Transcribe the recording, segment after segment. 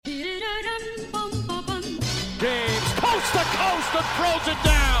Boston throws it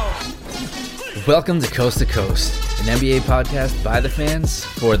down. Welcome to Coast, an NBA podcast by the fans,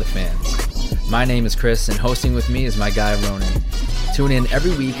 for the fans. My name is Chris, and hosting with me is my guy, Ronan. Tune in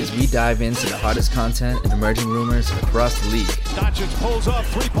every week as we dive into the hottest content and emerging rumors across the league. Doncic pulls up,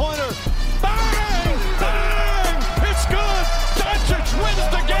 three-pointer. Bang! Bang! It's good! Doncic wins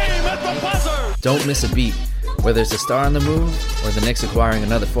the game at the buzzer! Don't miss a beat. Whether it's a star on the move or the Knicks acquiring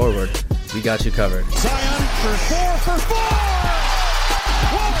another forward, we got you covered. Zion for four!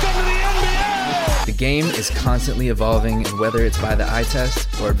 Welcome to the NBA! The game is constantly evolving, and whether it's by the eye test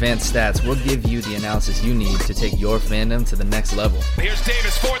or advanced stats, we'll give you the analysis you need to take your fandom to the next level. Here's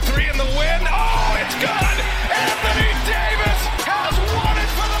Davis, 4-3 in the win. Oh, it's good! Anthony Davis has won it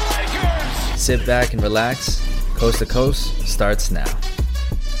for the Lakers! Sit back and relax. Coast to Coast starts now.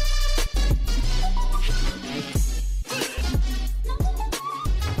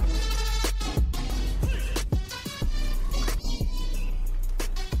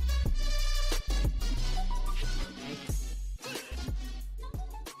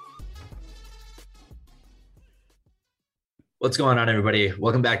 What's going on, everybody?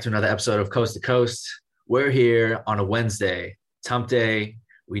 Welcome back to another episode of Coast to Coast. We're here on a Wednesday, Tump Day.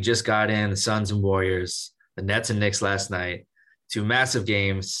 We just got in the Suns and Warriors, the Nets and Knicks last night. Two massive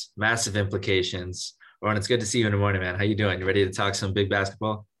games, massive implications. Ron, it's good to see you in the morning, man. How you doing? You ready to talk some big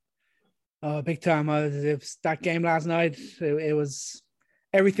basketball? Big time. It was that game last night. It was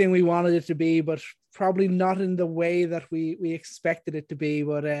everything we wanted it to be, but probably not in the way that we expected it to be.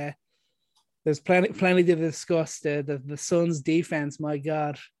 But there's plenty to discuss. The Suns' defense, my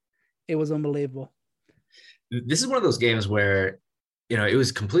God, it was unbelievable. This is one of those games where, it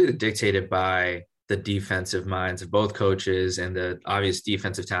was completely dictated by the defensive minds of both coaches and the obvious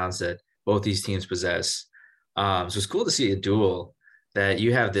defensive talents that both these teams possess. So it's cool to see a duel that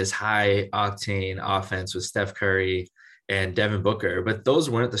you have this high octane offense with Steph Curry and Devin Booker, but those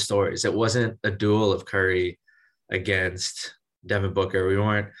weren't the stories. It wasn't a duel of Curry against Devin Booker. We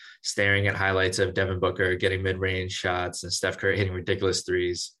weren't staring at highlights of Devin Booker getting mid-range shots and Steph Curry hitting ridiculous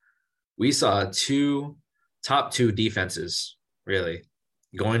threes. We saw top two defenses really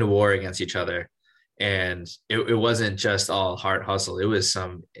going to war against each other. And it wasn't just all heart hustle. It was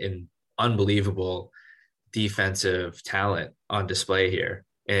some unbelievable defensive talent on display here.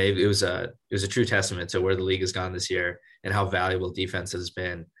 And it was a true testament to where the league has gone this year and how valuable defense has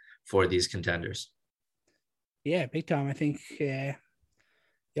been for these contenders. Yeah, big time. I think you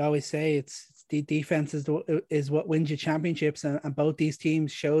always say it's the defense is what wins you championships, and both these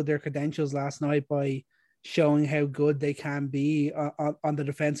teams showed their credentials last night by showing how good they can be on the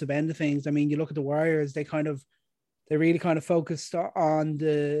defensive end of things. I mean, you look at the Warriors; they really kind of focused on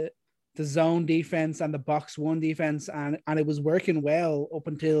the zone defense and the box one defense, and it was working well up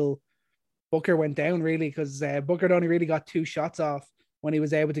until Booker went down, really, because Booker only really got two shots off when he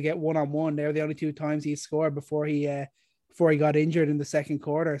was able to get one-on-one. They were the only two times he scored before he got injured in the second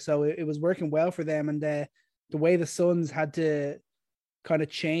quarter. So it was working well for them. And the way the Suns had to kind of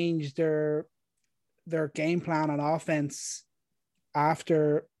change their game plan on offense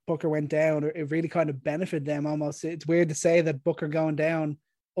after Booker went down, it really kind of benefited them almost. It's weird to say that Booker going down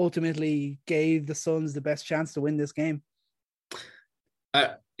ultimately gave the Suns the best chance to win this game.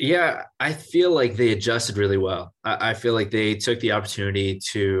 Yeah, I feel like they adjusted really well. I feel like they took the opportunity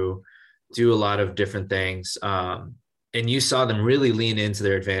to do a lot of different things. And you saw them really lean into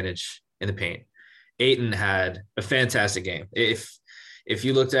their advantage in the paint. Ayton had a fantastic game. If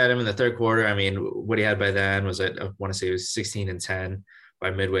you looked at him in the third quarter, I mean, what he had by then was, I want to say it was 16 and 10 by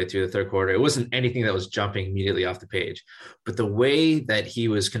midway through the third quarter. It wasn't anything that was jumping immediately off the page. But the way that he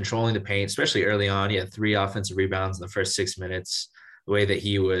was controlling the paint, especially early on, he had 3 offensive rebounds in the first 6 minutes. The way that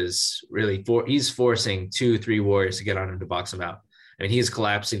he was really he's forcing 2-3 Warriors to get on him to box him out. I mean, he's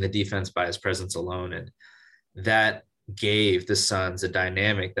collapsing the defense by his presence alone. And that gave the Suns a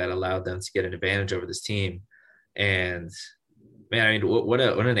dynamic that allowed them to get an advantage over this team. And man, I mean, what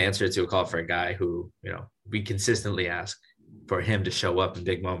an answer to a call for a guy who, we consistently ask for him to show up in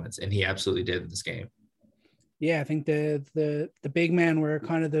big moments. And he absolutely did in this game. Yeah, I think the big men were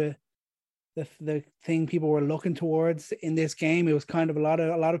kind of the thing people were looking towards in this game. It was kind of a lot of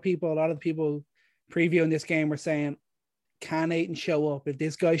the people previewing this game were saying, can Ayton show up? If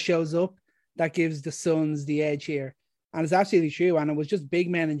this guy shows up, that gives the Suns the edge here. And it's absolutely true. And it was just big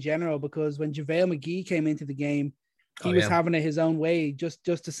men in general, because when JaVale McGee came into the game, he was having it his own way, just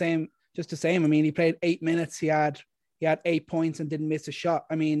the same. I mean, he played 8 minutes. He had 8 points and didn't miss a shot.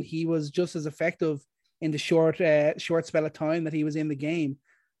 I mean, he was just as effective in the short spell of time that he was in the game.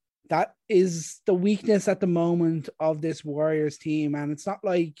 That is the weakness at the moment of this Warriors team. And it's not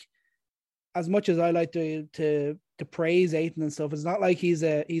like, as much as I like to praise Ayton and stuff. It's not like he's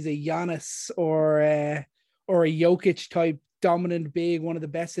a Giannis or a Jokic type dominant big, one of the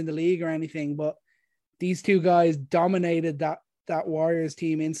best in the league or anything. But these two guys dominated that Warriors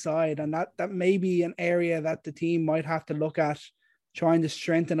team inside, and that may be an area that the team might have to look at trying to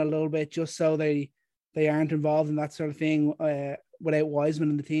strengthen a little bit, just so they aren't involved in that sort of thing without Wiseman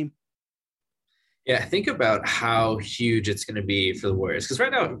in the team. Yeah, think about how huge it's going to be for the Warriors, because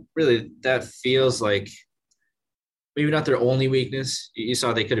right now, really, that feels like maybe not their only weakness. You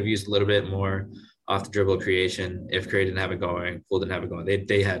saw they could have used a little bit more off the dribble creation if Curry didn't have it going, Poole didn't have it going.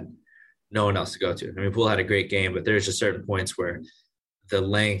 They had no one else to go to. I mean, Poole had a great game, but there's just certain points where the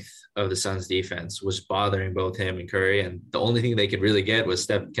length of the Suns defense was bothering both him and Curry, and the only thing they could really get was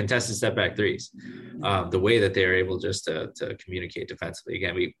contested step back threes. The way that they were able just to communicate defensively.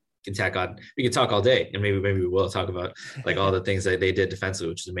 Again, we can talk all day, and maybe we will talk about like all the things that they did defensively,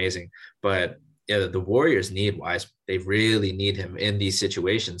 which is amazing. But yeah, the Warriors need Wiseman. They really need him in these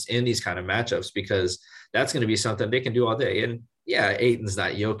situations, in these kind of matchups, because that's going to be something they can do all day. And yeah, Ayton's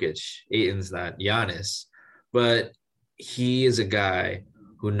not Jokic, Ayton's not Giannis, but he is a guy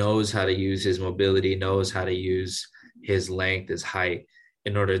who knows how to use his mobility, knows how to use his length, his height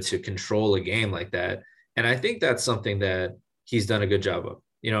in order to control a game like that. And I think that's something that he's done a good job of.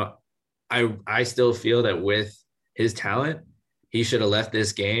 You know, I still feel that with his talent, he should have left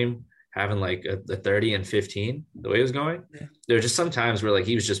this game having like a 30 and 15, the way it was going. Yeah. There were just some times where like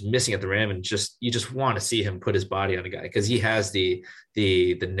he was just missing at the rim, and you just want to see him put his body on a guy, because he has the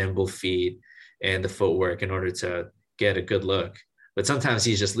nimble feet and the footwork in order to get a good look. But sometimes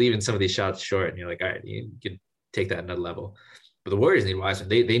he's just leaving some of these shots short, and you're like, all right, you can take that another level. But the Warriors need Wiseman.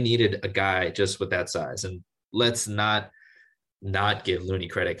 They needed a guy just with that size. And let's not give Looney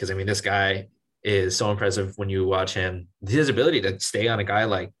credit, because I mean, this guy is so impressive when you watch him. His ability to stay on a guy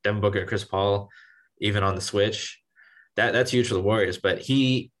like Devin Booker and Chris Paul, even on the switch, that's huge for the Warriors. But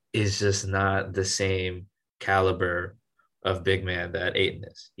he is just not the same caliber of big man that Ayton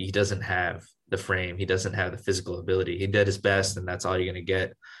is. He doesn't have the frame. He doesn't have the physical ability. He did his best, and that's all you're going to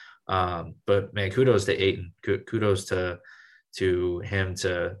get. But man, kudos to Ayton. Kudos to him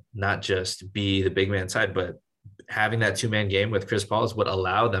to not just be the big man side, but having that two-man game with Chris Paul is what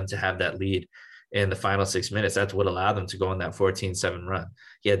allowed them to have that lead in the final 6 minutes. That's what allowed them to go on that 14-7 run.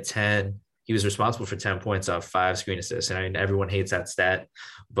 He was responsible for 10 points off 5 screen assists. And I mean, everyone hates that stat,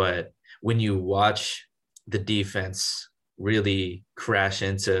 but when you watch the defense really crash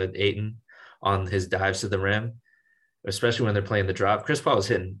into Ayton on his dives to the rim, especially when they're playing the drop, Chris Paul was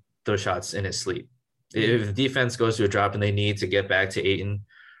hitting those shots in his sleep. If the defense goes to a drop and they need to get back to Ayton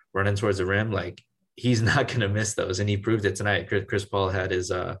running towards the rim, like, he's not going to miss those. And he proved it tonight. Chris Paul had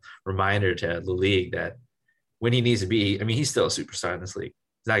his reminder to the league that when he needs to be, I mean, he's still a superstar in this league.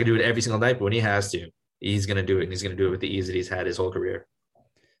 He's not going to do it every single night, but when he has to, he's going to do it. And he's going to do it with the ease that he's had his whole career.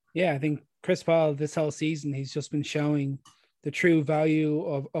 Yeah, I think Chris Paul this whole season, he's just been showing the true value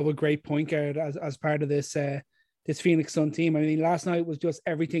of a great point guard as part of this Phoenix Sun team. I mean, last night was just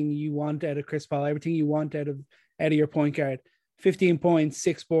everything you want out of Chris Paul, everything you want out of your point guard. 15 points,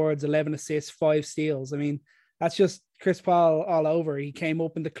 6 boards, 11 assists, 5 steals. I mean, that's just Chris Paul all over. He came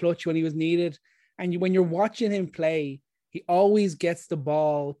up in the clutch when he was needed. And when you're watching him play, he always gets the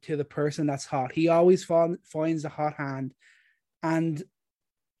ball to the person that's hot. He always finds the hot hand. And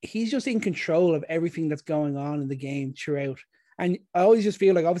he's just in control of everything that's going on in the game throughout. And I always just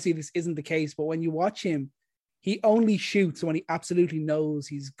feel like, obviously this isn't the case, but when you watch him, he only shoots when he absolutely knows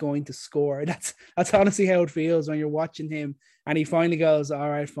he's going to score. That's honestly how it feels when you're watching him. And he finally goes, all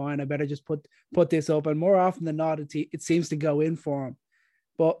right, fine, I better just put this up. And more often than not, it seems to go in for him.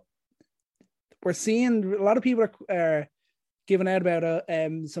 But we're seeing a lot of people are giving out about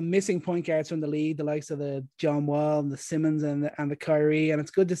some missing point guards from the league, the likes of the John Wall and the Simmons and the Kyrie. And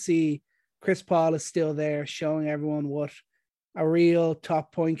it's good to see Chris Paul is still there, showing everyone what a real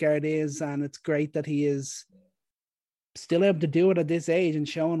top point guard is. And it's great that he is still able to do it at this age, and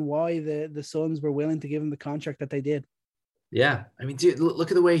showing why the Suns were willing to give him the contract that they did. Yeah. I mean, dude, look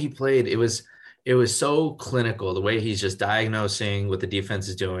at the way he played. It was so clinical, the way he's just diagnosing what the defense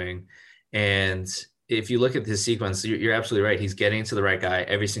is doing. And if you look at his sequence, you're absolutely right. He's getting to the right guy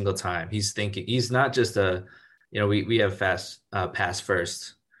every single time. He's thinking, he's not just we have fast pass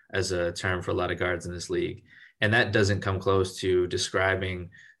first as a term for a lot of guards in this league. And that doesn't come close to describing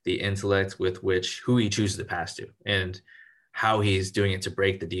the intellect with who he chooses to pass to and how he's doing it to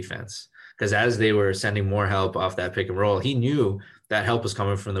break the defense. Because as they were sending more help off that pick and roll, he knew that help was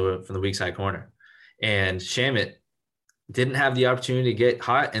coming from the weak side corner. And Shamet didn't have the opportunity to get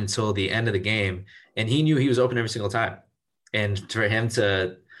hot until the end of the game. And he knew he was open every single time. And for him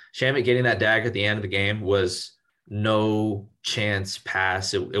Shamet getting that dagger at the end of the game was no chance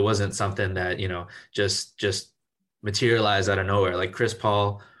pass. It wasn't something that, just materialized out of nowhere. Like Chris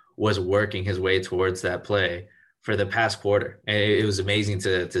Paul was working his way towards that play for the past quarter. And it was amazing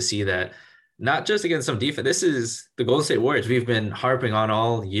to see that, not just against some defense. This is the Golden State Warriors. We've been harping on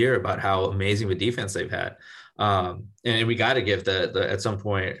all year about how amazing of a defense they've had. And we got to give at some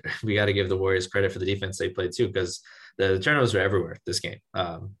point, we got to give the Warriors credit for the defense they played too, because the turnovers were everywhere this game.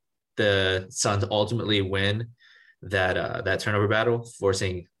 The Suns ultimately win that turnover battle,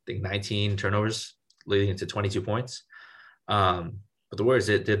 forcing, I think, 19 turnovers, leading into 22 points. But the Warriors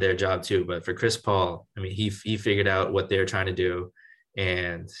did their job too. But for Chris Paul, I mean, he figured out what they're trying to do,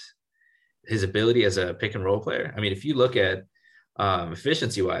 and his ability as a pick and roll player. I mean, if you look at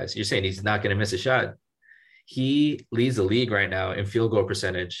efficiency wise, you're saying he's not going to miss a shot. He leads the league right now in field goal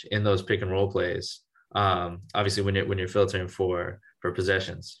percentage in those pick and roll plays. Obviously, when you're filtering for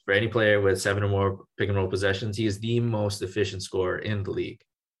possessions, for any player with 7 or more pick and roll possessions, he is the most efficient scorer in the league.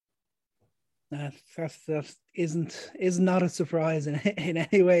 That is not a surprise in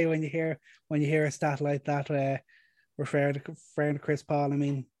any way when you hear a stat like that referring to Chris Paul. I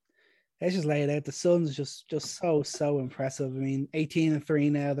mean, let's just lay it out. The Suns just so impressive. I mean,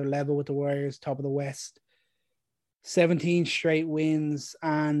 18-3 now. They're level with the Warriors, top of the West. 17 straight wins,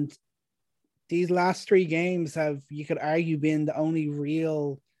 and these last 3 games have, you could argue, been the only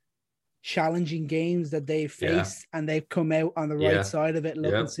real challenging games that they've faced, and they've come out on the right side of it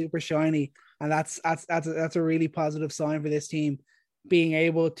looking super shiny. And that's a really positive sign for this team, being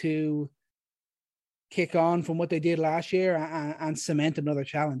able to kick on from what they did last year and cement another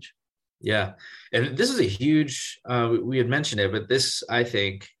challenge. Yeah. And this is a huge, we had mentioned it, but this, I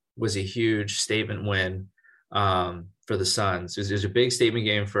think, was a huge statement win for the Suns. It was a big statement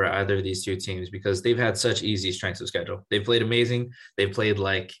game for either of these two teams, because they've had such easy strengths of schedule. They've played amazing. They've played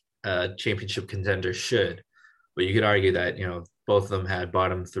like a championship contender should, but you could argue that, both of them had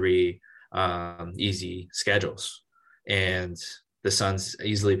bottom 3 easy schedules, and the Suns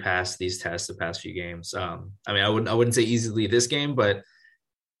easily passed these tests the past few games. I mean, I wouldn't say easily this game, but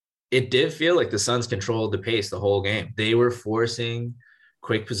it did feel like the Suns controlled the pace the whole game. They were forcing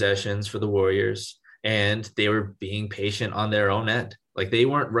quick possessions for the Warriors, and they were being patient on their own end. Like, they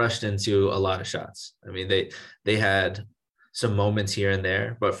weren't rushed into a lot of shots. I mean, they had some moments here and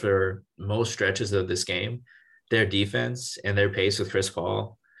there, but for most stretches of this game, their defense and their pace with Chris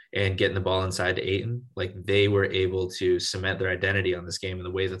Paul and getting the ball inside to Ayton, like, they were able to cement their identity on this game in the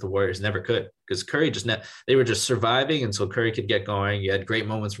way that the Warriors never could, because Curry they were just surviving until Curry could get going. You had great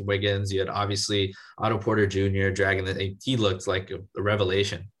moments from Wiggins. You had obviously Otto Porter Jr. dragging he looked like a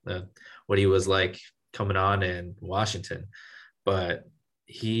revelation, what he was like coming on in Washington. But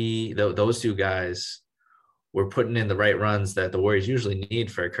those two guys were putting in the right runs that the Warriors usually need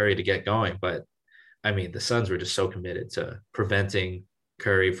for Curry to get going. But I mean, the Suns were just so committed to preventing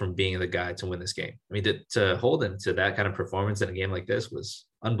Curry from being the guy to win this game. I mean, to hold him to that kind of performance in a game like this was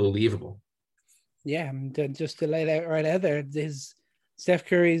unbelievable. Yeah, just to lay that right out there, Steph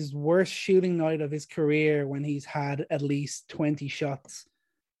Curry's worst shooting night of his career when he's had at least 20 shots.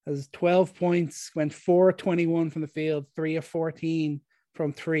 Has 12 points, went 4-21 from the field, 3 of 14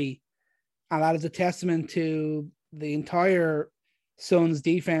 from 3. And that is a testament to the entire Suns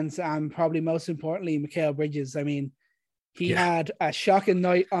defense, and probably most importantly, Mikal Bridges. I mean, he had a shocking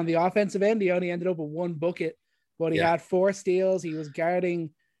night on the offensive end. He only ended up with 1 bucket, but he had 4 steals. He was guarding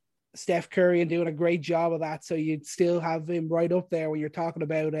Steph Curry and doing a great job of that. So you'd still have him right up there when you're talking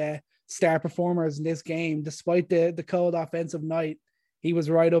about star performers in this game. Despite the cold offensive night, he was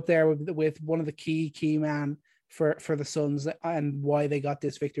right up there with one of the key man for the Suns and why they got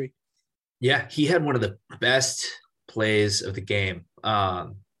this victory. Yeah, he had one of the best plays of the game.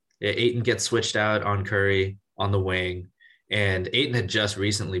 Ayton gets switched out on Curry on the wing, and Ayton had just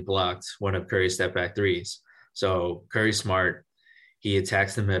recently blocked one of Curry's step back threes. So Curry's smart. He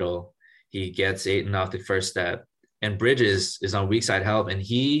attacks the middle. He gets Ayton off the first step, and Bridges is on weak side help, and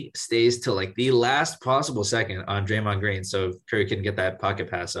he stays till like the last possible second on Draymond Green, so Curry can get that pocket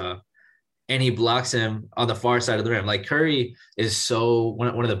pass off. And he blocks him on the far side of the rim. Like, Curry is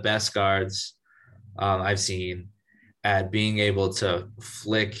one of the best guards I've seen at being able to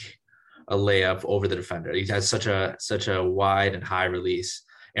flick a layup over the defender. He has such a wide and high release.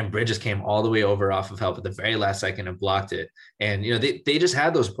 And Bridges came all the way over off of help at the very last second and blocked it. And, they just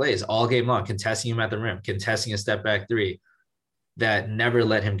had those plays all game long, contesting him at the rim, contesting a step back 3 that never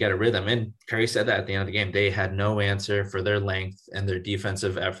let him get a rhythm. And Curry said that at the end of the game, they had no answer for their length and their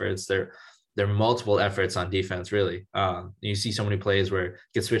defensive efforts. Their multiple efforts on defense, really. You see so many plays where it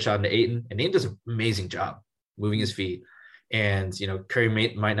gets switched on to Ayton, and Ayton does an amazing job moving his feet. And, Curry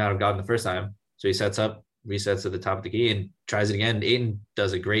might not have gotten the first time. So he sets up resets at the top of the key and tries it again. Ayton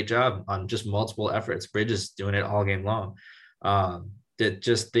does a great job on just multiple efforts. Bridges doing it all game long.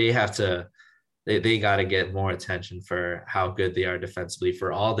 They have to, they got to get more attention for how good they are defensively.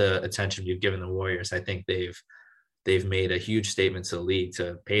 For all the attention you've given the Warriors, I think they've made a huge statement to the league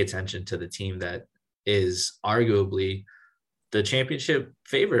to pay attention to the team that is arguably the championship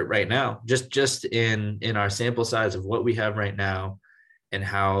favorite right now, just in our sample size of what we have right now and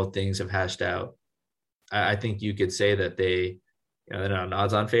how things have hashed out. I think you could say that they're not an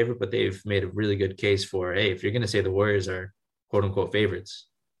odds-on favorite, but they've made a really good case for, hey, if you're going to say the Warriors are quote unquote favorites,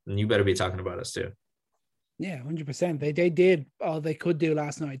 then you better be talking about us too. Yeah, 100%. They did all they could do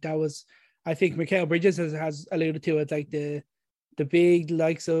last night. That was, I think Mikal Bridges has alluded to it, like the big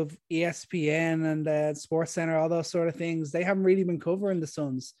likes of ESPN and Sports Center, all those sort of things. They haven't really been covering the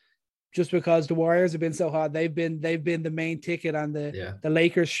Suns just because the Warriors have been so hot. They've been the main ticket on the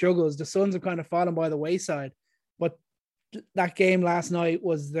Lakers struggles. The Suns have kind of fallen by the wayside, but that game last night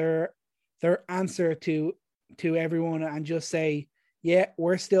was their answer to everyone and just say, yeah,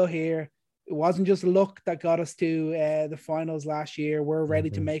 we're still here. It wasn't just luck that got us to the finals last year. We're ready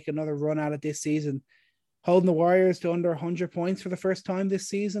to make another run at it this season. Holding the Warriors to under 100 points for the first time this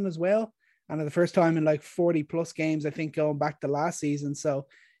season as well. And the first time in like 40 plus games, I think, going back to last season. So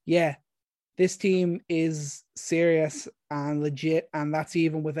yeah, this team is serious and legit. And that's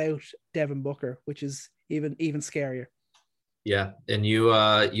even without Devin Booker, which is even scarier. Yeah. And you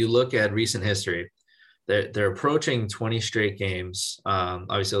look at recent history, they're approaching 20 straight games.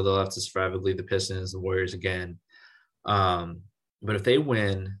 Obviously they'll have to survive, I believe, the Pistons, the Warriors again. But if they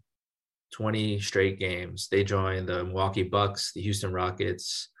win 20 straight games, they join the Milwaukee Bucks, the Houston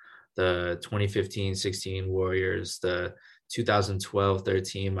Rockets, the 2015-16 Warriors, the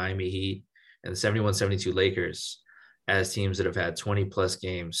 2012-13 Miami Heat, and the 71-72 Lakers as teams that have had 20 plus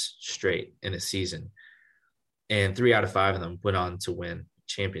games straight in a season. And 3 out of 5 of them went on to win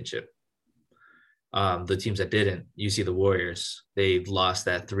championship. The teams that didn't, you see the Warriors, they lost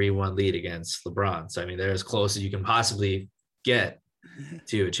that 3-1 lead against LeBron. So, I mean, they're as close as you can possibly get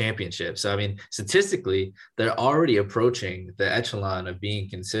to a championship. So, I mean, statistically, they're already approaching the echelon of being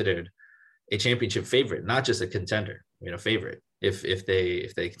considered a championship favorite, not just a contender, favorite if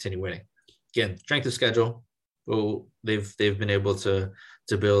they continue winning. Again, strength of schedule. Well, they've been able to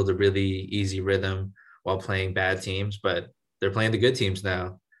build a really easy rhythm while playing bad teams, but they're playing the good teams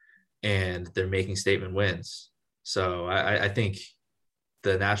now and they're making statement wins. So I think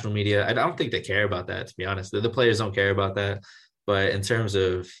the national media, I don't think they care about that, to be honest. The players don't care about that. But in terms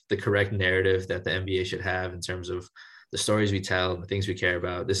of the correct narrative that the NBA should have, in terms of the stories we tell and the things we care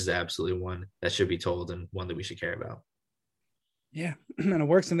about, this is absolutely one that should be told and one that we should care about. Yeah, and it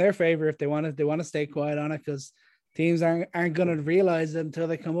works in their favor if they want to stay quiet on it, because teams aren't going to realize it until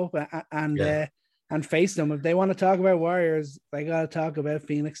they come up and face them. If they want to talk about Warriors, they got to talk about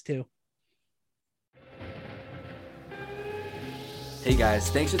Phoenix too. Hey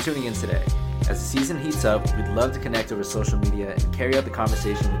guys, thanks for tuning in today. As the season heats up, we'd love to connect over social media and carry out the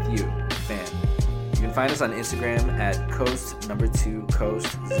conversation with you, the fan. You can find us on Instagram at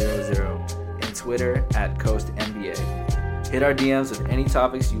Coast2Coast00 and Twitter at CoastNBA. Hit our DMs with any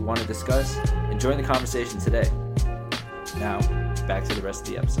topics you want to discuss and join the conversation today. Now, back to the rest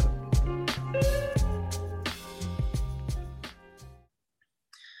of the episode.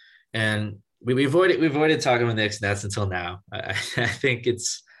 And we avoided talking about the Knicks Nets until now. I think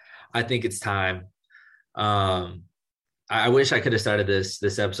it's time. I wish I could have started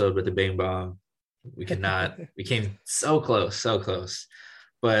this episode with the Bing Bong. We could not. We came so close.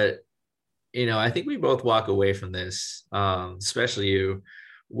 But I think we both walk away from this, especially you,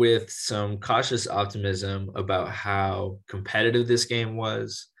 with some cautious optimism about how competitive this game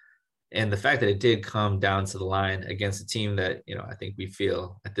was, and the fact that it did come down to the line against a team that I think we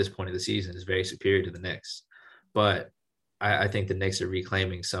feel at this point of the season is very superior to the Knicks. But I think the Knicks are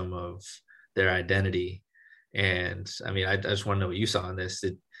reclaiming some of their identity. And I mean, I just want to know what you saw in this.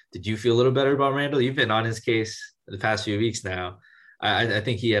 Did you feel a little better about Randall? You've been on his case the past few weeks now. I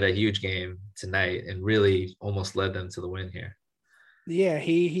think he had a huge game tonight and really almost led them to the win here. Yeah,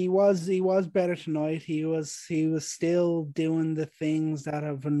 he was better tonight. He was still doing the things that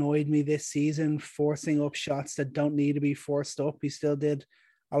have annoyed me this season, forcing up shots that don't need to be forced up. He still did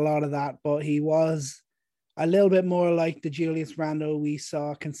a lot of that, but he was a little bit more like the Julius Randle we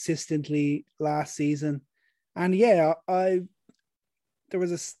saw consistently last season. And yeah, there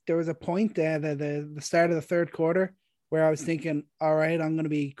was a point there that the start of the third quarter where I was thinking, all right, I'm going to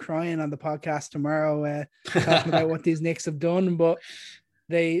be crying on the podcast tomorrow, talking about what these Knicks have done. But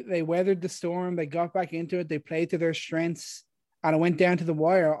they weathered the storm. They got back into it. They played to their strengths. and it went down to the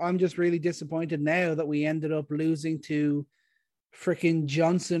wire. I'm just really disappointed now that we ended up losing to freaking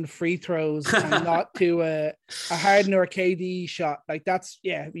Johnson free throws and not to a Harden or a KD shot. Like that's,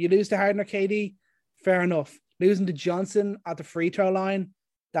 yeah, you lose to Harden or KD, fair enough. Losing to Johnson at the free throw line,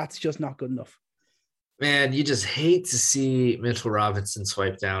 that's just not good enough. Man, you just hate to see Mitchell Robinson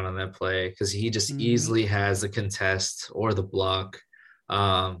swipe down on that play because he just easily has the contest or the block.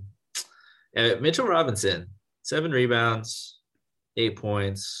 Mitchell Robinson, 7 rebounds, 8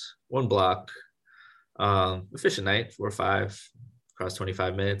 points, 1 block. Efficient night, 4 or 5 across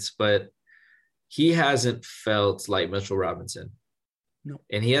 25 minutes, but he hasn't felt like Mitchell Robinson. No.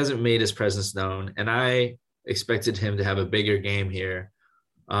 And he hasn't made his presence known. And I expected him to have a bigger game here,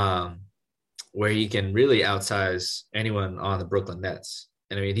 where he can really outsize anyone on the Brooklyn Nets.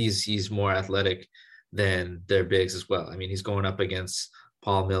 And I mean, he's more athletic than their bigs as well. I mean, he's going up against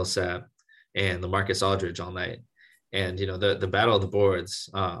Paul Millsap and LaMarcus Aldridge all night. And, you know, the battle of the boards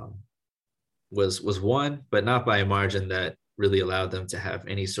was won, but not by a margin that really allowed them to have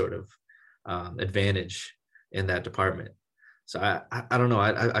any sort of advantage in that department. So I don't know.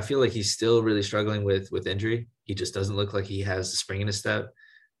 I feel like he's still really struggling with injury. He just doesn't look like he has the spring in his step.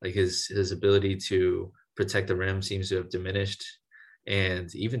 Like his ability to protect the rim seems to have diminished.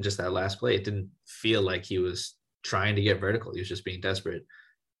 And even just that last play, it didn't feel like he was trying to get vertical. He was just being desperate,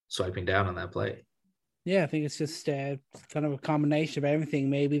 swiping down on that play. Yeah, I think it's just kind of a combination of everything.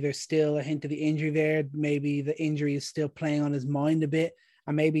 Maybe there's still a hint of the injury there. Maybe the injury is still playing on his mind a bit,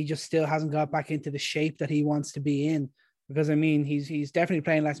 and maybe he just still hasn't got back into the shape that he wants to be in. Because, I mean, he's definitely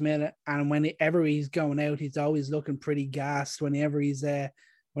playing last minute, and whenever he's going out, he's always looking pretty gassed whenever he's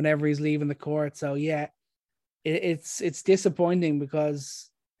leaving the court. So, yeah, it's disappointing because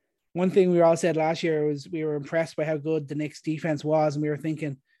one thing we all said last year was we were impressed by how good the Knicks defense was, and we were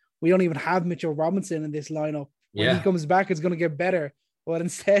thinking, we don't even have Mitchell Robinson in this lineup. When he comes back, it's going to get better. But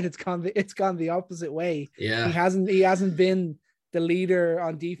instead, it's gone the opposite way. Yeah, he hasn't been the leader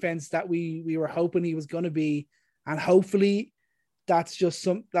on defense that we were hoping he was going to be, and hopefully, that's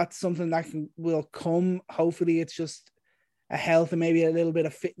something that will come. Hopefully, it's just a health and maybe a little bit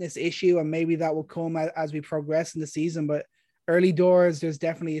of fitness issue, and maybe that will come as we progress in the season. But early doors, there's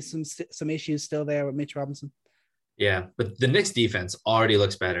definitely some issues still there with Mitch Robinson. Yeah, but the Knicks defense already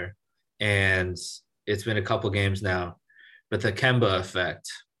looks better, and it's been a couple games now, but the Kemba effect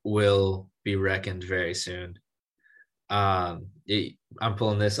will be reckoned very soon. I'm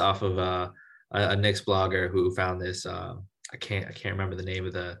pulling this off of a Knicks blogger who found this. I can't remember the name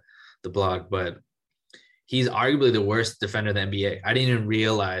of the blog, but he's arguably the worst defender in the NBA. I didn't even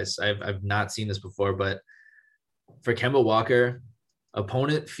realize. I've not seen this before, but for Kemba Walker,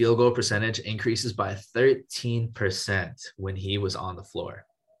 opponent field goal percentage increases by 13% when he was on the floor.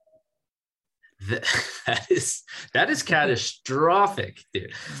 That is catastrophic,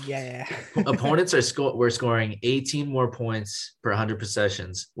 dude. Yeah. Opponents were scoring 18 more points per 100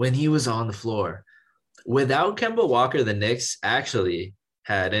 possessions when he was on the floor. Without Kemba Walker, the Knicks actually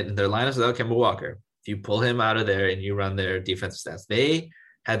had in their lineups without Kemba Walker. If you pull him out of there and you run their defensive stats, they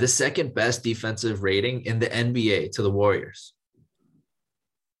had the second best defensive rating in the NBA to the Warriors.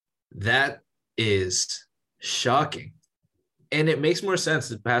 That is shocking. And it makes more sense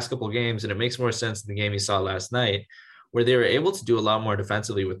the past couple of games, and it makes more sense in the game you saw last night, where they were able to do a lot more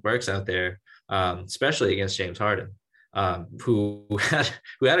defensively with Burks out there, especially against James Harden, who had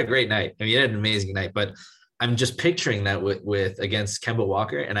a great night. I mean, he had an amazing night, but I'm just picturing that with against Kemba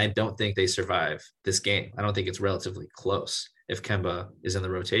Walker, and I don't think they survive this game. I don't think it's relatively close if Kemba is in the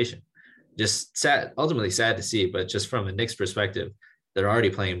rotation. Just ultimately sad to see, but just from a Knicks perspective, they're already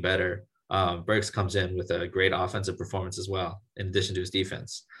playing better. Burks comes in with a great offensive performance as well, in addition to his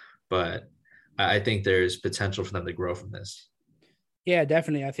defense. But I think there's potential for them to grow from this. Yeah,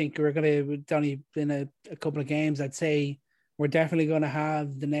 definitely. I think we've only been a couple of games. I'd say we're definitely going to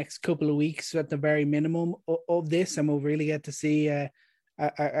have the next couple of weeks at the very minimum of this, and we'll really get to see a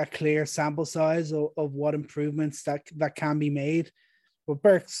clear sample size of what improvements that can be made. But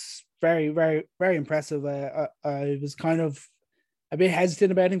Burks, very, very, very impressive. I was kind of a bit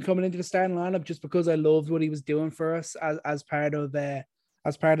hesitant about him coming into the starting lineup just because I loved what he was doing for us as part of the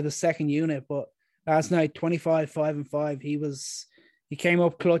second unit. But last night, 25, 5 and 5, he came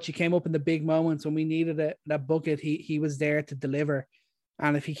up clutch. He came up in the big moments when we needed that bucket. He was there to deliver.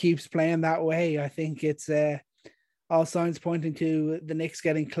 And if he keeps playing that way, I think it's all signs pointing to the Knicks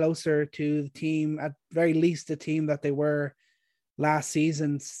getting closer to the team, at very least the team that they were last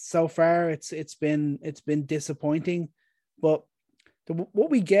season. So far, it's been disappointing, but what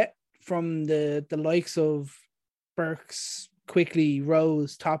we get from the likes of Burks, Quickly,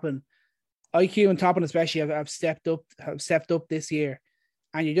 Rose, Toppin, IQ and Toppin especially have stepped up this year.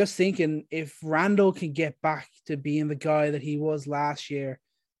 And you're just thinking, if Randall can get back to being the guy that he was last year,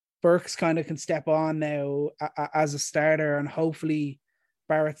 Burks kind of can step on now as a starter, and hopefully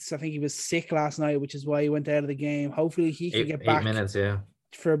Barrett's, I think he was sick last night, which is why he went out of the game. Hopefully he can get back 8 minutes,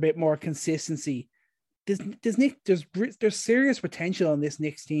 for a bit more consistency. There's serious potential on this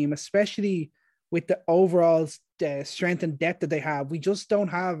Knicks team, especially with the overall strength and depth that they have. We just don't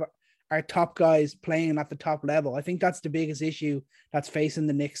have our top guys playing at the top level. I think that's the biggest issue that's facing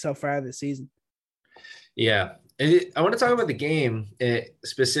the Knicks so far this season. Yeah. I want to talk about the game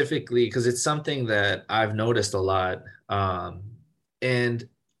specifically because it's something that I've noticed a lot. And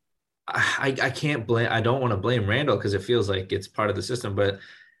I can't blame, I don't want to blame Randall because it feels like it's part of the system, but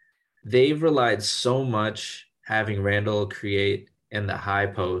they've relied so much having Randall create in the high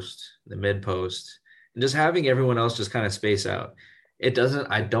post, the mid post, and just having everyone else just kind of space out.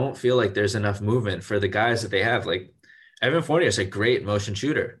 I don't feel like there's enough movement for the guys that they have. Like Evan Fournier is a great motion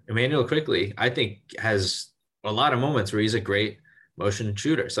shooter. Emmanuel Quickley, I think, has a lot of moments where he's a great motion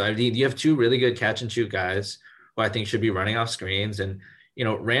shooter. So I mean, you have two really good catch and shoot guys who I think should be running off screens. And,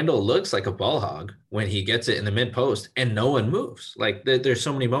 Randall looks like a ball hog when he gets it in the mid post and no one moves. Like there's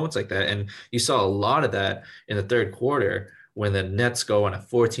so many moments like that. And you saw a lot of that in the third quarter when the Nets go on a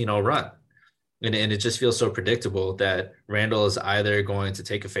 14-0 run. And it just feels so predictable that Randall is either going to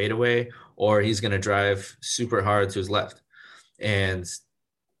take a fadeaway or he's going to drive super hard to his left. And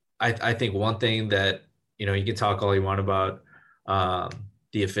I think one thing that, you can talk all you want about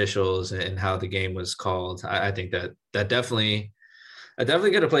the officials and how the game was called. I think that definitely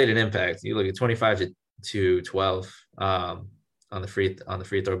could have played an impact. You look at 25 to 12 on the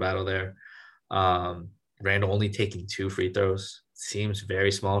free throw battle there. Randall only taking 2 free throws. Seems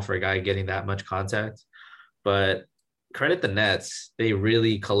very small for a guy getting that much contact, but credit the Nets. They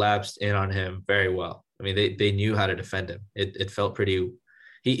really collapsed in on him very well. I mean, they knew how to defend him. It felt pretty,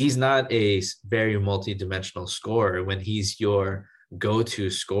 he's not a very multi-dimensional scorer. When he's your go-to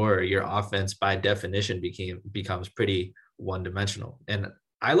scorer, your offense by definition becomes pretty one-dimensional. And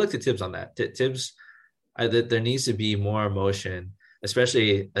I looked at Tibbs on that. Tibbs, there needs to be more emotion,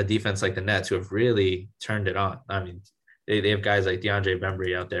 especially a defense like the Nets who have really turned it on. I mean, they have guys like DeAndre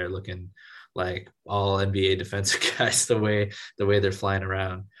Bembry out there looking like all NBA defensive guys the way they're flying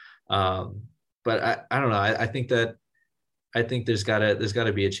around. But I don't know. I think there's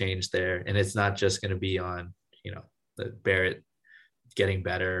gotta be a change there, and it's not just going to be on the Barrett getting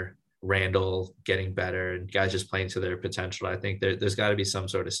better, Randall getting better, and guys just playing to their potential. I think there's got to be some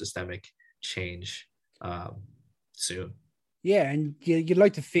sort of systemic change soon. Yeah, and you'd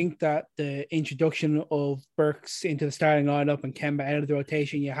like to think that the introduction of Burks into the starting lineup and Kemba out of the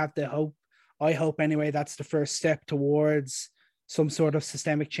rotation, you have to hope, I hope anyway, that's the first step towards some sort of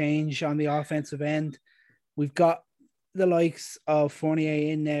systemic change on the offensive end. We've got the likes of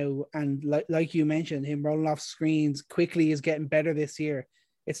Fournier in now, and like you mentioned, him rolling off screens quickly is getting better this year.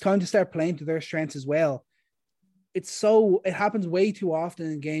 It's time to start playing to their strengths as well. It happens way too often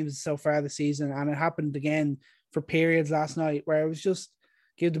in games so far this season, and it happened again for periods last night where it was just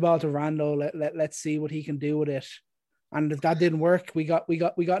give the ball to Randall, let's see what he can do with it. And if that didn't work, we got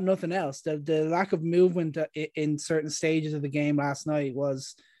nothing else. The lack of movement in certain stages of the game last night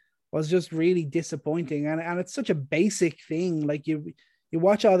was just really disappointing. And it's such a basic thing. Like you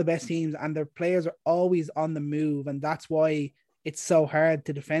watch all the best teams and their players are always on the move, and that's why it's so hard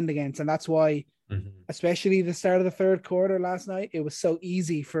to defend against. And that's why, especially the start of the third quarter last night, it was so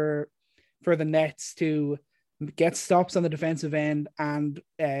easy for the Nets to get stops on the defensive end and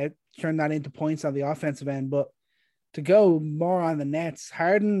turn that into points on the offensive end. But to go more on the Nets,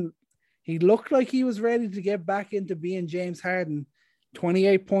 Harden, he looked like he was ready to get back into being James Harden.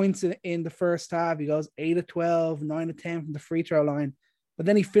 28 points in the first half. He goes 8 of 12, 9 of 10 from the free throw line. But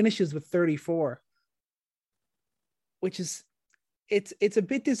then he finishes with 34, which is, it's a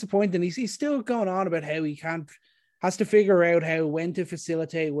bit disappointing. He's still going on about how he has to figure out when to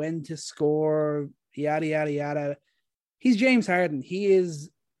facilitate, when to score, yada, yada, yada. He's James Harden. He is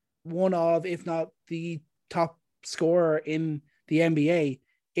one of, if not the top scorer in the NBA.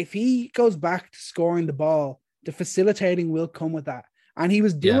 If he goes back to scoring the ball, the facilitating will come with that. And he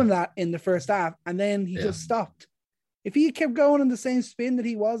was doing that in the first half, and then he just stopped. If he kept going in the same spin that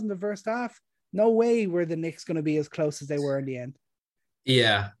he was in the first half, no way were the Knicks going to be as close as they were in the end.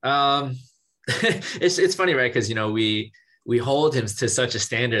 Yeah. It's funny, right? Because, we hold him to such a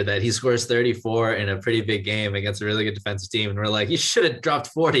standard that he scores 34 in a pretty big game against a really good defensive team. And we're like, you should have dropped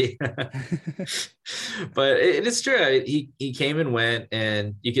 40. But it's true. He came and went,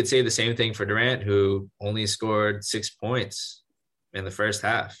 and you could say the same thing for Durant, who only scored 6 points in the first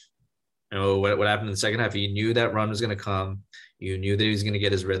half. You know, what happened in the second half? You knew that run was going to come. You knew that he was going to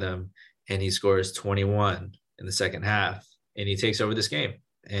get his rhythm, and he scores 21 in the second half, and he takes over this game.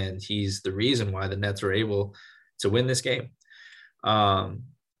 And he's the reason why the Nets were able to win this game.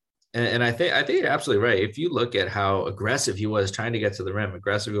 And I think you're absolutely right. If you look at how aggressive he was trying to get to the rim,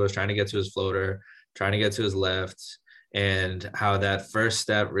 aggressive he was trying to get to his floater, trying to get to his left, and how that first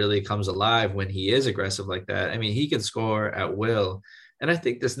step really comes alive when he is aggressive like that. I mean, he can score at will. And I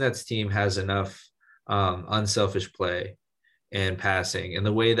think this Nets team has enough unselfish play and passing, and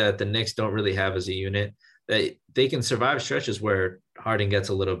the way that the Knicks don't really have as a unit, that they can survive stretches where Harden gets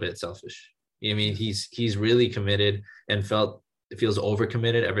a little bit selfish. I mean, he's really committed and feels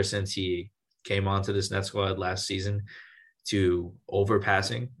overcommitted ever since he came onto this Nets squad last season to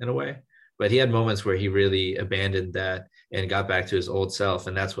overpassing in a way. But he had moments where he really abandoned that and got back to his old self.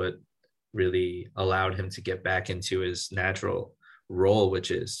 And that's what really allowed him to get back into his natural role, which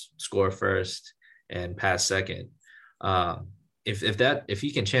is score first and pass second. If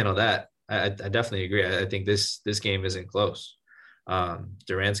he can channel that, I definitely agree. I think this game isn't close.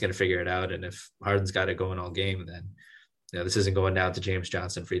 Durant's going to figure it out. And if Harden's got it going all game, then this isn't going down to James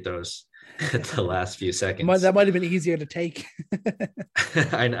Johnson free throws at the last few seconds. That might have been easier to take.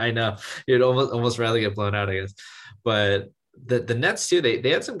 I know. You'd almost rather get blown out, I guess. But the Nets too, they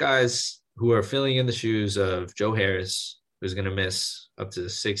had some guys who are filling in the shoes of Joe Harris, who's going to miss up to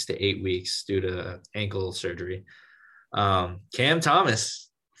 6 to 8 weeks due to ankle surgery. Cam Thomas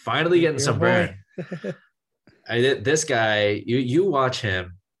finally getting some burn. This guy, you watch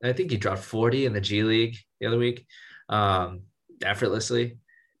him. I think he dropped 40 in the G League the other week. Effortlessly,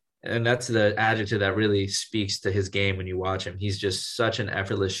 and that's the adjective that really speaks to his game when you watch him. He's just such an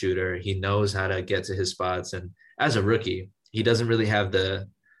effortless shooter. He knows how to get to his spots, and as a rookie, he doesn't really have the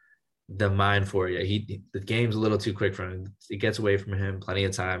mind for it. The game's a little too quick for him. It gets away from him plenty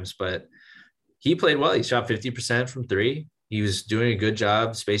of times, but he played well. He shot 50% from three. He was doing a good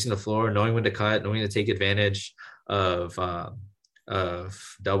job spacing the floor, knowing when to cut, knowing to take advantage of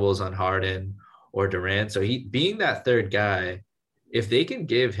doubles on Harden or Durant. So he being that third guy, if they can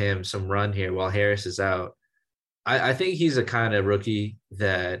give him some run here while Harris is out, I think he's a kind of rookie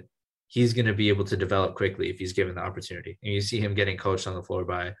that he's going to be able to develop quickly if he's given the opportunity. And you see him getting coached on the floor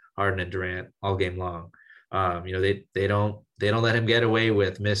by Harden and Durant all game long. They don't let him get away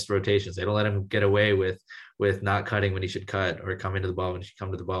with missed rotations. They don't let him get away with not cutting when he should cut or coming to the ball when he should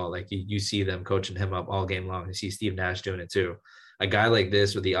come to the ball. Like you see them coaching him up all game long. You see Steve Nash doing it too. A guy like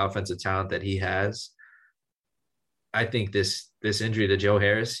this with the offensive talent that he has, I think this injury to Joe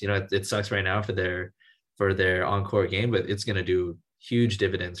Harris, it sucks right now for their on-court game, but it's going to do huge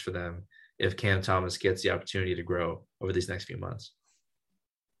dividends for them if Cam Thomas gets the opportunity to grow over these next few months.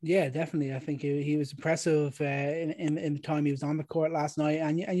 Yeah, definitely. I think he was impressive in the time he was on the court last night,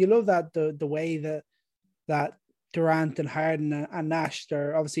 and you love that the way that Durant and Harden and Nash,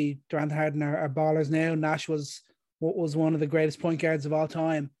 they're obviously Durant and Harden are ballers now. Nash was one of the greatest point guards of all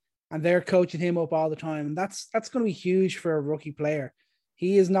time, and they're coaching him up all the time. And that's going to be huge for a rookie player.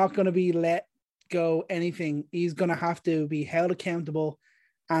 He is not going to be let go anything. He's going to have to be held accountable,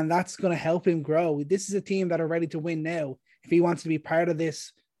 and that's going to help him grow. This is a team that are ready to win now. If he wants to be part of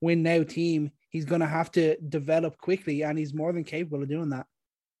this win now team, he's going to have to develop quickly, and he's more than capable of doing that.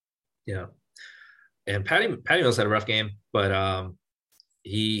 Yeah. And Patty Mills had a rough game, but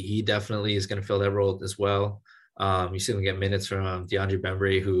he definitely is going to fill that role as well. You see him get minutes from DeAndre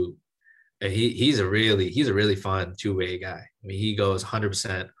Bembry, who he's a really fun two-way guy. I mean, he goes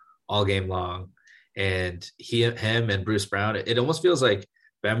 100% all game long, and him and Bruce Brown, it almost feels like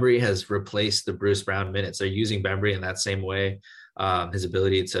Bembry has replaced the Bruce Brown minutes. They're using Bembry in that same way. His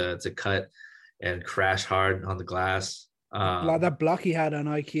ability to cut and crash hard on the glass. That block he had on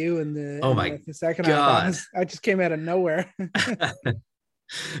IQ in the second God. half, I just came out of nowhere.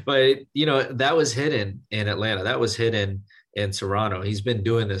 But that was hidden in Atlanta. That was hidden in Toronto. He's been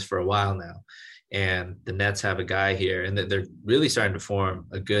doing this for a while now, and the Nets have a guy here, and they're really starting to form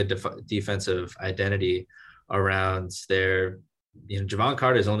a good defensive identity around their. Javon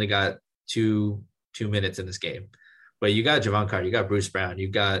Carter's only got two minutes in this game, but you got Javon Carter, you got Bruce Brown, you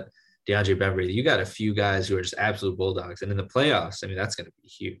got DeAndre Bembry, you got a few guys who are just absolute bulldogs, and in the playoffs, I mean, that's going to be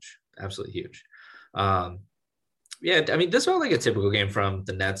huge, absolutely huge. Yeah, I mean, this felt like a typical game from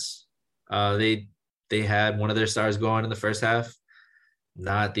the Nets. They had one of their stars going in the first half,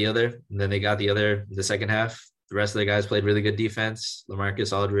 not the other, and then they got the other in the second half. The rest of the guys played really good defense.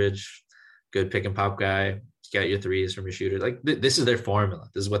 LaMarcus Aldridge, good pick and pop guy. You got your threes from your shooter. Like this is their formula.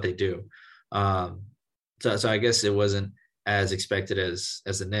 This is what they do. So I guess it wasn't as expected as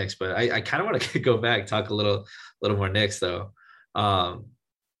the Knicks, but I kind of want to go back, talk a little more Knicks though.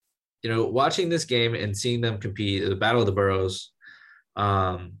 watching this game and seeing them compete, the Battle of the Boroughs,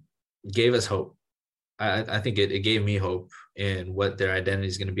 gave us hope. I think it gave me hope in what their identity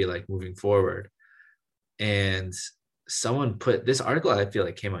is going to be like moving forward. And someone put this article, I feel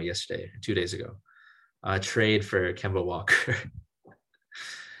like came out yesterday, 2 days ago, trade for Kemba Walker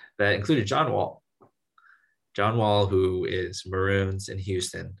that included John Wall. John Wall, who is Maroons in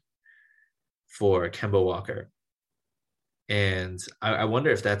Houston, for Kemba Walker. And I wonder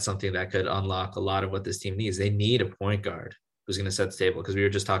if that's something that could unlock a lot of what this team needs. They need a point guard who's going to set the table, because we were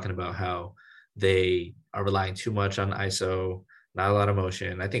just talking about how they are relying too much on ISO, not a lot of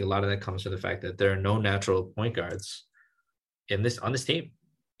motion. I think a lot of that comes from the fact that there are no natural point guards on this team.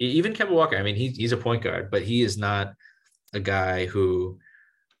 Even Kemba Walker, I mean, he's a point guard, but he is not a guy who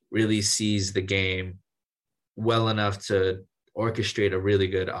really sees the game well enough to orchestrate a really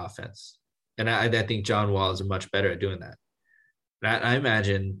good offense. And I think John Wall is much better at doing that. And I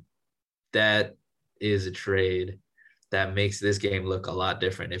imagine that is a trade that makes this game look a lot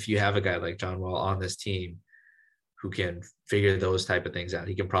different. If you have a guy like John Wall on this team who can figure those type of things out,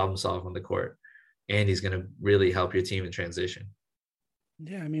 he can problem solve on the court, and he's going to really help your team in transition.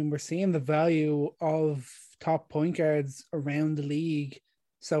 Yeah, I mean, we're seeing the value of top point guards around the league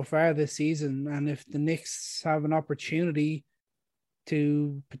so far this season. And if the Knicks have an opportunity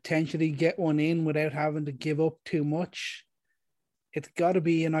to potentially get one in without having to give up too much, it's got to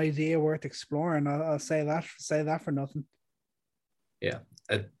be an idea worth exploring. I'll say that for nothing. Yeah,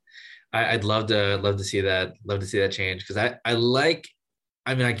 I'd love to see that. Love to see that change, because I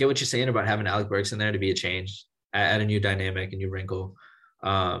get what you're saying about having Alec Burks in there to be a change, add a new dynamic, a new wrinkle.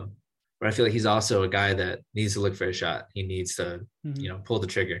 But I feel like he's also a guy that needs to look for a shot. He needs to, pull the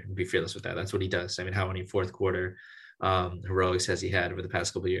trigger and be fearless with that. That's what he does. I mean, how many fourth quarter heroics has he had over the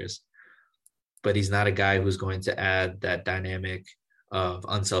past couple of years? But he's not a guy who's going to add that dynamic of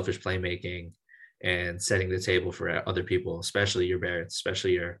unselfish playmaking and setting the table for other people, especially your Barretts,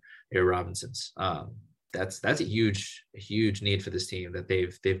 especially your Robinsons. That's a huge need for this team that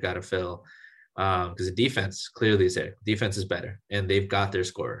they've got to fill, because the defense clearly is there. Defense is better, and they've got their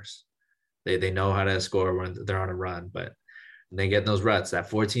scorers. They know how to score when they're on a run, but when they get in those ruts, that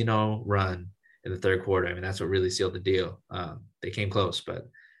 14-0 run in the third quarter, I mean, that's what really sealed the deal. They came close, but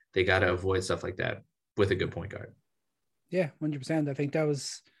they got to avoid stuff like that with a good point guard. Yeah, 100%. I think that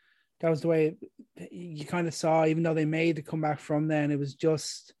was the way you kind of saw, even though they made the comeback from then, it was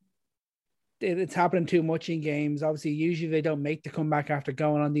just, it's happening too much in games. Obviously, usually they don't make the comeback after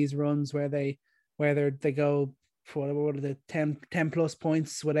going on these runs where they go for what are the 10 plus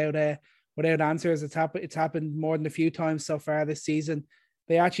points without answers. It's happened more than a few times so far this season.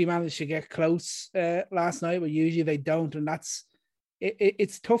 They actually managed to get close last night, but usually they don't, and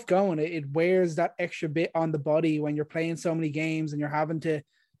it's tough going. It wears that extra bit on the body when you're playing so many games and you're having to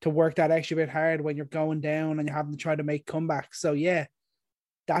work that extra bit hard when you're going down and you're having to try to make comebacks. So yeah,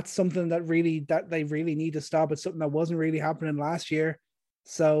 that's something that they really need to stop. It's something that wasn't really happening last year.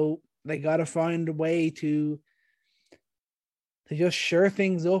 So they got to find a way to just shore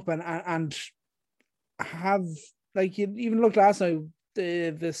things up and have, like, you even looked last night,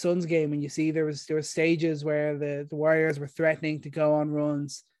 the Suns game, and you see there was stages where the Warriors were threatening to go on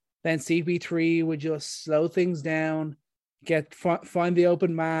runs. Then CP3 would just slow things down, find the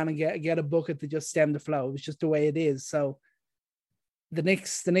open man and get a bucket to just stem the flow. It was just the way it is. So the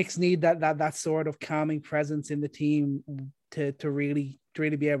Knicks need that sort of calming presence in the team to really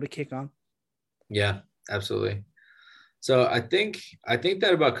be able to kick on. Yeah, absolutely. So I think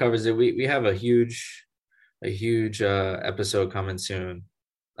that about covers it. We have a huge episode coming soon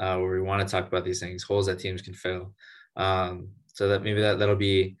where we want to talk about these things, holes that teams can fill. So that maybe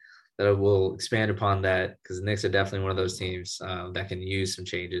that will expand upon that, because the Knicks are definitely one of those teams that can use some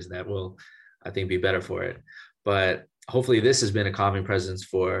changes that will, I think, be better for it. But hopefully this has been a calming presence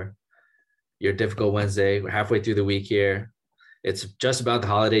for your difficult Wednesday. We're halfway through the week here. It's just about the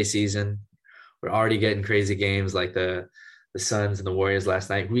holiday season. We're already getting crazy games like the Suns and the Warriors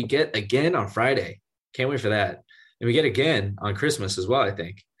last night. We get again on Friday. Can't wait for that. And we get again on Christmas as well, I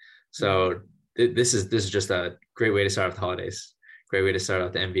think. So this is just a great way to start off the holidays. Great way to start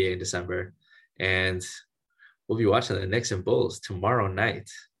off the NBA in December. And we'll be watching the Knicks and Bulls tomorrow night.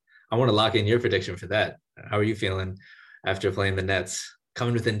 I want to lock in your prediction for that. How are you feeling after playing the Nets?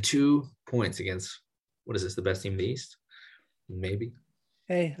 Coming within 2 points against, what is this, the best team in the East? Maybe.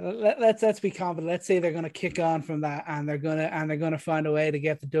 Hey, let's be confident. Let's say they're going to kick on from that, and they're going to find a way to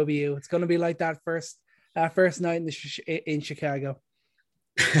get the W. It's going to be like that first night in Chicago.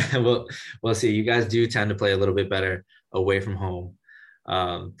 We'll see. You guys do tend to play a little bit better away from home,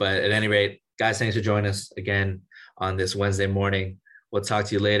 but at any rate, guys, thanks for joining us again on this Wednesday morning. We'll talk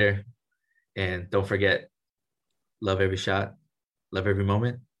to you later. And don't forget, love every shot, love every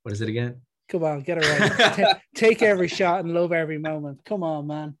moment. What is it again? Come on, get it right. Take every shot and love every moment. Come on,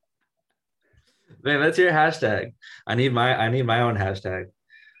 man. Man, that's your hashtag. I need my own hashtag.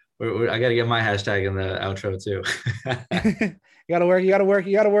 I got to get my hashtag in the outro too. You gotta work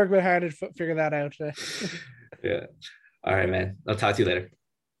a bit harder to figure that out. Yeah. All right, man. I'll talk to you later.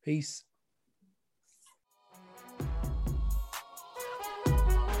 Peace.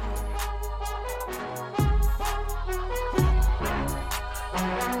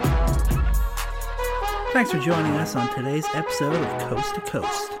 Thanks for joining us on today's episode of Coast to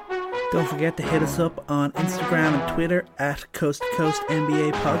Coast. Don't forget to hit us up on Instagram and Twitter at Coast to Coast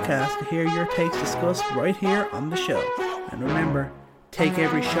NBA Podcast to hear your takes discussed right here on the show. And remember, take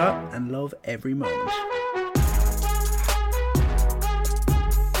every shot and love every moment.